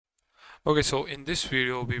Okay, so in this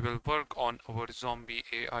video we will work on our zombie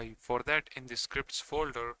AI. For that, in the scripts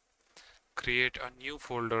folder, create a new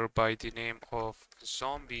folder by the name of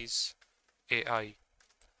zombies AI.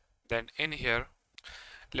 Then in here,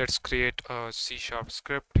 let's create a C#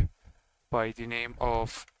 script by the name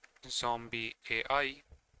of zombie AI.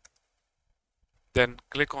 Then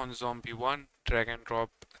click on zombie 1, drag and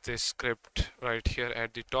drop this script right here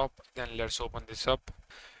at the top. Then let's open this up.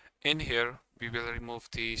 In here, we will remove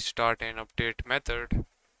the start and update method,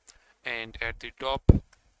 and at the top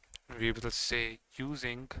we will say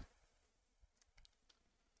using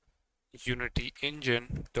Unity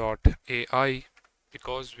engine.ai,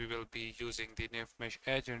 because we will be using the NavMesh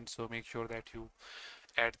agent, so make sure that you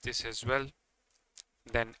add this as well.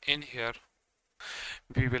 Then in here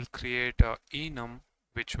we will create a enum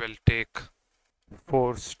which will take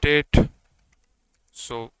for state.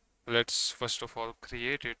 So let's first of all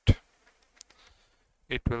create it.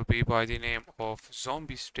 It will be by the name of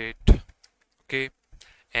zombie state. Okay,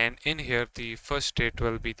 and in here the first state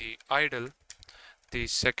will be the idle, the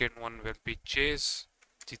second one will be chase,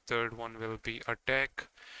 the third one will be attack,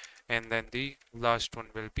 and then the last one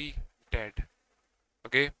will be dead.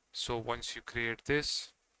 Okay, so once you create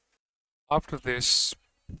this, after this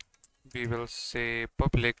we will say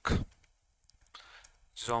public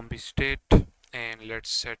zombie state, and let's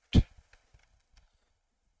set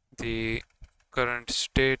the current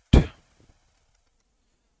state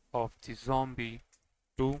of the zombie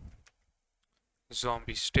to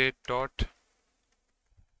zombie state dot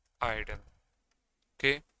idle.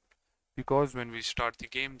 Okay, because when we start the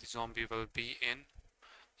game the zombie will be in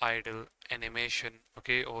idle animation.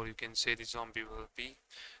 Okay, or you can say the zombie will be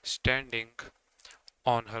standing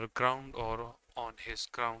on her ground or on his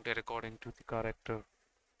ground according to the character,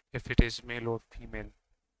 if it is male or female.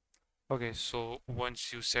 Okay, so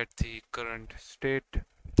once you set the current state,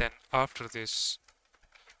 then after this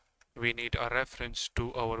we need a reference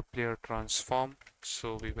to our player transform,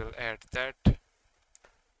 so we will add that.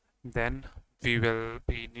 Then we will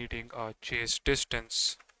be needing a chase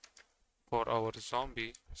distance for our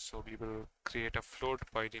zombie, so we will create a float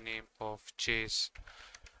by the name of chase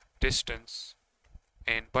distance,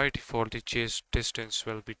 and by default the chase distance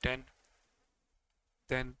will be 10.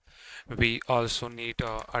 Then we also need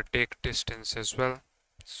a attack distance as well,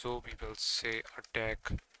 so we will say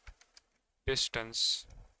attack distance,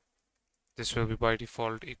 this will be by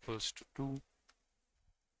default equals to 2.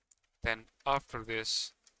 Then after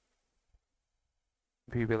this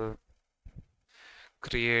we will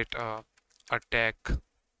create a attack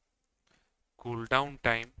cooldown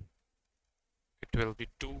time, it will be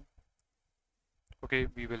 2. Okay,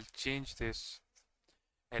 we will change this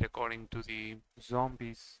and according to the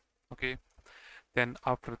zombies. Okay, then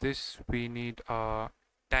after this we need a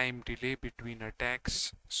time delay between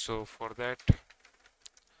attacks, so for that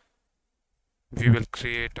we will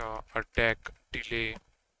create a attack delay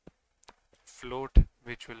float,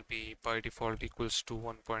 which will be by default equals to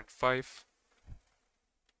 1.5.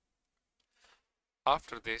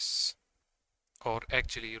 After this, or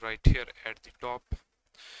actually right here at the top,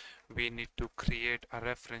 we need to create a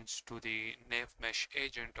reference to the NavMesh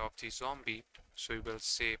agent of the zombie, so we will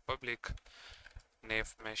say public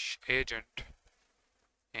NavMesh agent,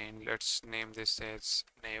 and let's name this as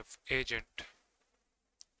nav agent.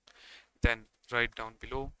 Then right down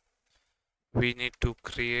below we need to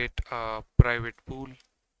create a private pool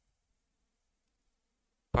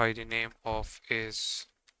by the name of is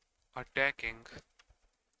attacking,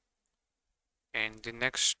 and the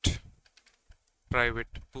next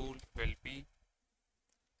private pool will be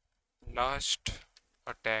last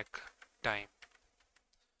attack time.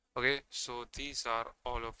 Okay, so these are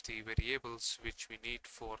all of the variables which we need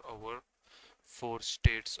for our 4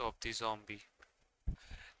 states of the zombie.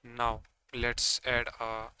 Now let's add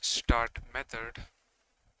a start method,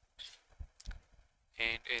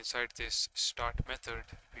 and inside this start method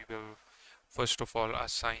we will first of all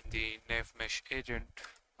assign the NavMesh agent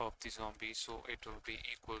of the zombie, so it will be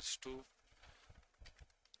equals to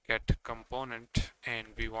get component, and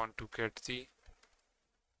we want to get the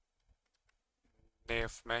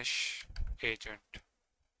NavMesh agent.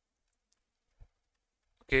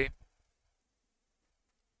 Okay,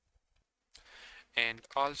 and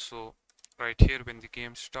also right here when the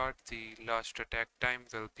game start, the last attack time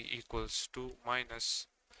will be equals to minus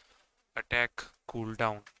attack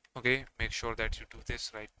cooldown. Okay, make sure that you do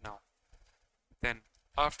this right now. Then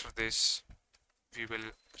after this we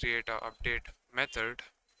will create a update method,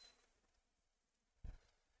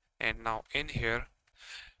 and now in here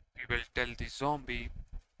we will tell the zombie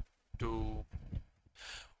to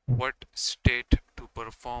what state to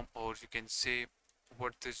perform, or you can say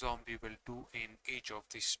what the zombie will do in each of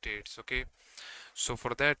these states. Okay, so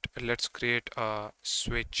for that, let's create a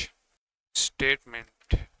switch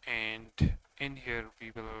statement, and in here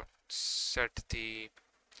we will set the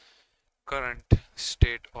current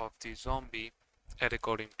state of the zombie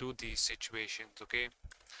according to these situations. Okay,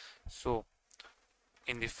 so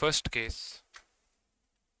in the first case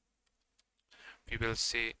we will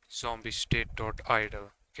say zombie state dot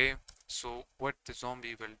idle. Okay, so what the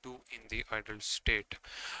zombie will do in the idle state,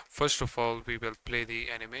 first of all we will play the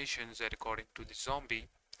animations according to the zombie,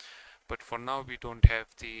 but for now we don't have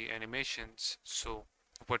the animations. So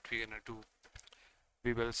what we're gonna do,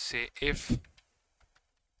 we will say if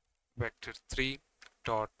vector3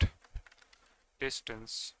 dot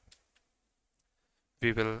distance,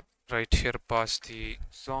 we will right here pass the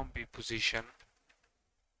zombie position,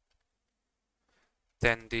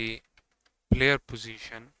 then the player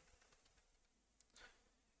position,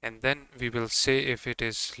 and then we will say if it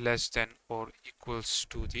is less than or equals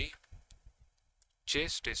to the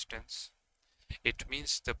chase distance, it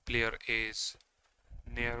means the player is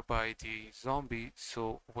nearby the zombie.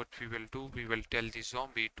 So what we will do, we will tell the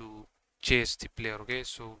zombie to chase the player. Okay,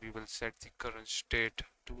 so we will set the current state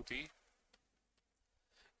to the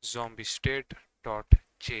zombie state dot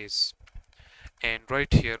chase, and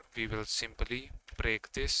right here we will simply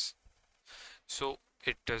break this so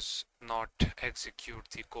it does not execute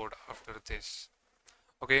the code after this.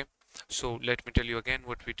 Okay, so let me tell you again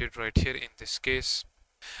what we did right here in this case.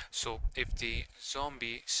 So if the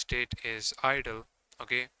zombie state is idle,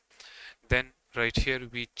 okay, then right here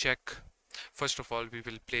we check, first of all we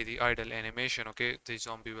will play the idle animation. Okay, the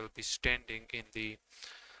zombie will be standing in the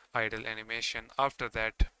idle animation. After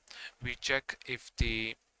that we check if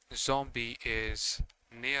the zombie is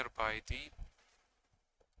nearby the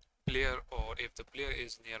player, or if the player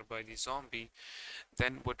is nearby the zombie,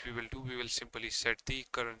 then what we will do, we will simply set the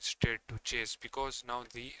current state to chase, because now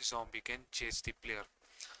the zombie can chase the player.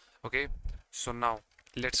 Okay, so now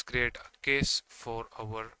let's create a case for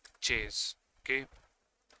our chase. Okay,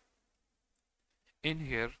 in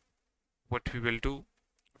here what we will do,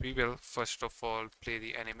 we will first of all play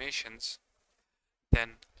the animations,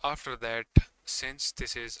 then after that, since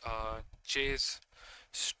this is a chase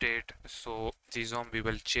state, so the zombie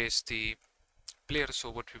will chase the player. So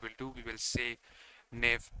what we will do, we will say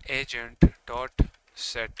nav agent dot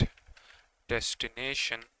set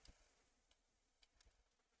destination,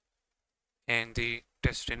 and the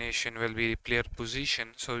destination will be player position,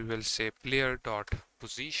 so we will say player dot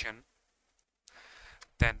position.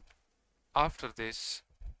 Then after this,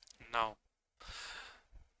 now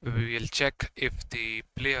we will check if the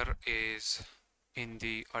player is in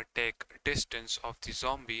the attack distance of the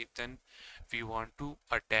zombie, then we want to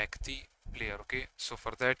attack the player. Okay, so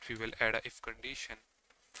for that we will add a if condition,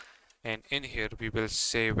 and in here we will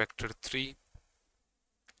say vector3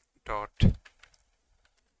 dot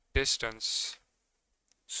distance.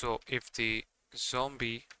 So if the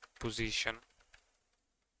zombie position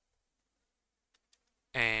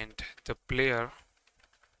and the player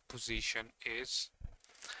position is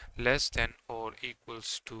less than or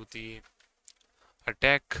equals to the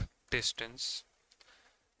attack distance,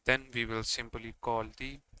 then we will simply call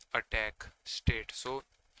the attack state. So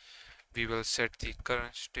we will set the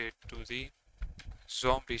current state to the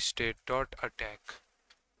zombie state dot attack.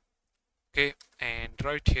 Okay, and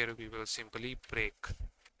right here we will simply break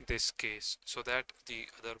this case so that the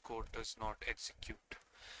other code does not execute.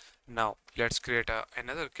 Now let's create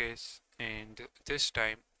another case, and this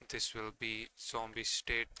time this will be zombie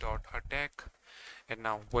state dot attack. And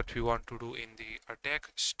now what we want to do in the attack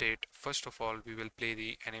state, first of all we will play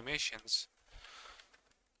the animations,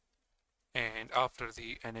 and after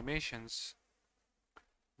the animations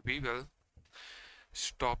we will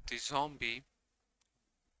stop the zombie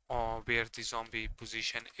where the zombie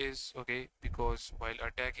position is. Okay, because while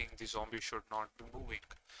attacking the zombie should not be moving.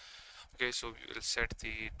 Okay, so we will set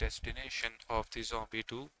the destination of the zombie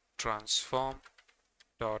to transform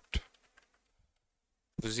dot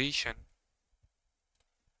position,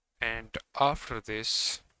 and after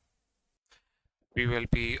this we will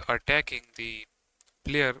be attacking the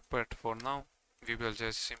player, but for now we will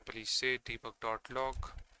just simply say debug.log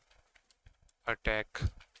attack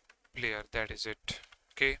player, that is it.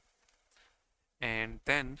 Okay, and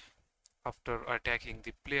then after attacking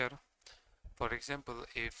the player, for example,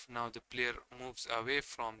 if now the player moves away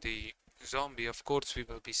from the zombie, of course we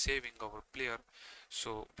will be saving our player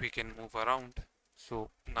so we can move around. So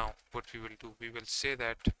now what we will do, we will say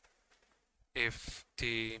that if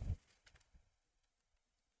the,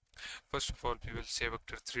 first of all we will say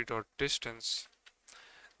vector3 dot distance,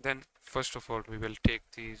 then first of all we will take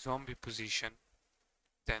the zombie position,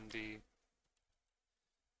 then the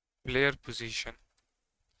player position,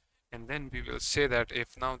 and then we will say that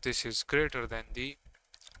if now this is greater than the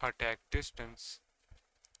attack distance,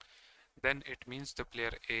 then it means the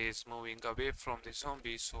player is moving away from the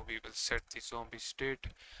zombie, so we will set the zombie state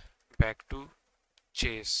back to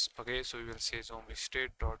chase. Okay, so we will say zombie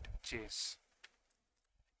state dot chase,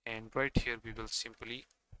 and right here we will simply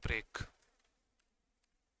break.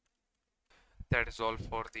 That is all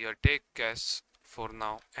for the attack guess for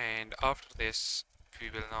now, and after this we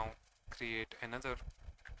will now create another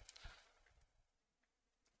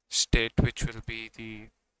state which will be the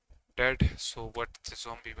dead. So what the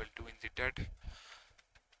zombie will do in the dead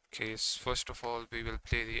case, first of all we will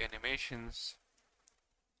play the animations,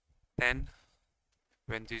 then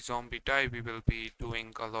when the zombie die we will be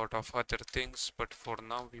doing a lot of other things, but for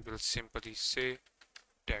now we will simply say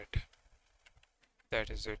dead. That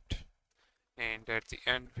is it, and at the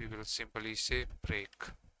end we will simply say break.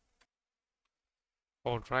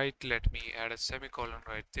 Alright, let me add a semicolon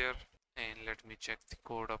right there, and let me check the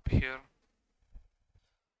code up here.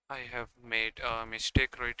 I have made a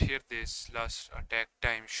mistake right here. This last attack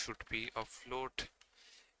time should be a float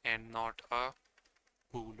and not a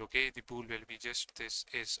bool. Okay, the bool will be just this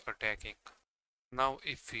is attacking. Now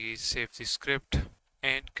if we save the script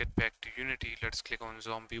and get back to Unity, let's click on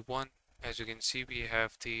zombie 1. As you can see, we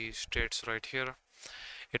have the states right here.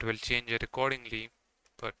 It will change it accordingly,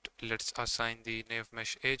 but let's assign the nav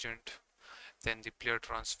mesh agent, then the player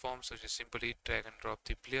transform. So just simply drag and drop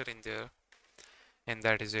the player in there, and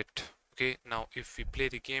that is it. Okay, now if we play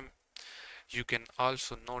the game, you can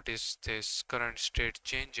also notice this current state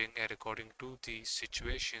changing according to the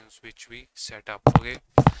situations which we set up. Okay,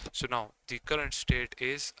 so now the current state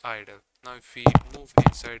is idle. Now if we move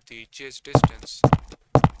inside the chase distance,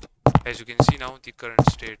 as you can see, now the current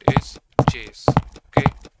state is chase.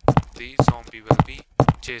 Okay, the zombie will be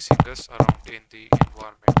chasing us around in the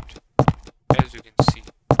environment. As you can see,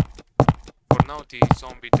 for now the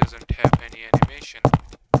zombie doesn't have any animation,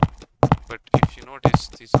 but if you notice,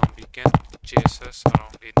 the zombie can chase us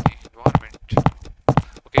around in the environment.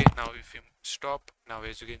 Okay, now if you stop, now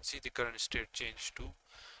as you can see, the current state changed to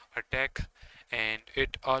attack, and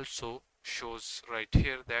it also shows right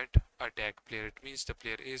here that attack player. It means the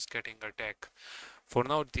player is getting attack. For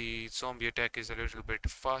now the zombie attack is a little bit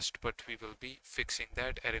fast, but we will be fixing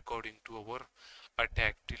that according to our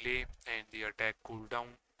attack delay and the attack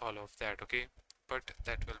cooldown, all of that. Okay, but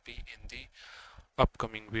that will be in the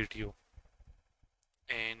upcoming video.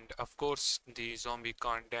 And of course the zombie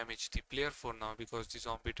can't damage the player for now because the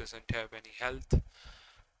zombie doesn't have any health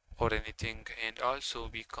or anything, and also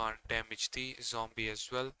we can't damage the zombie as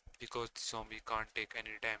well because the zombie can't take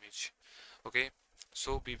any damage. Okay,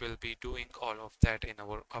 so we will be doing all of that in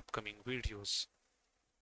our upcoming videos.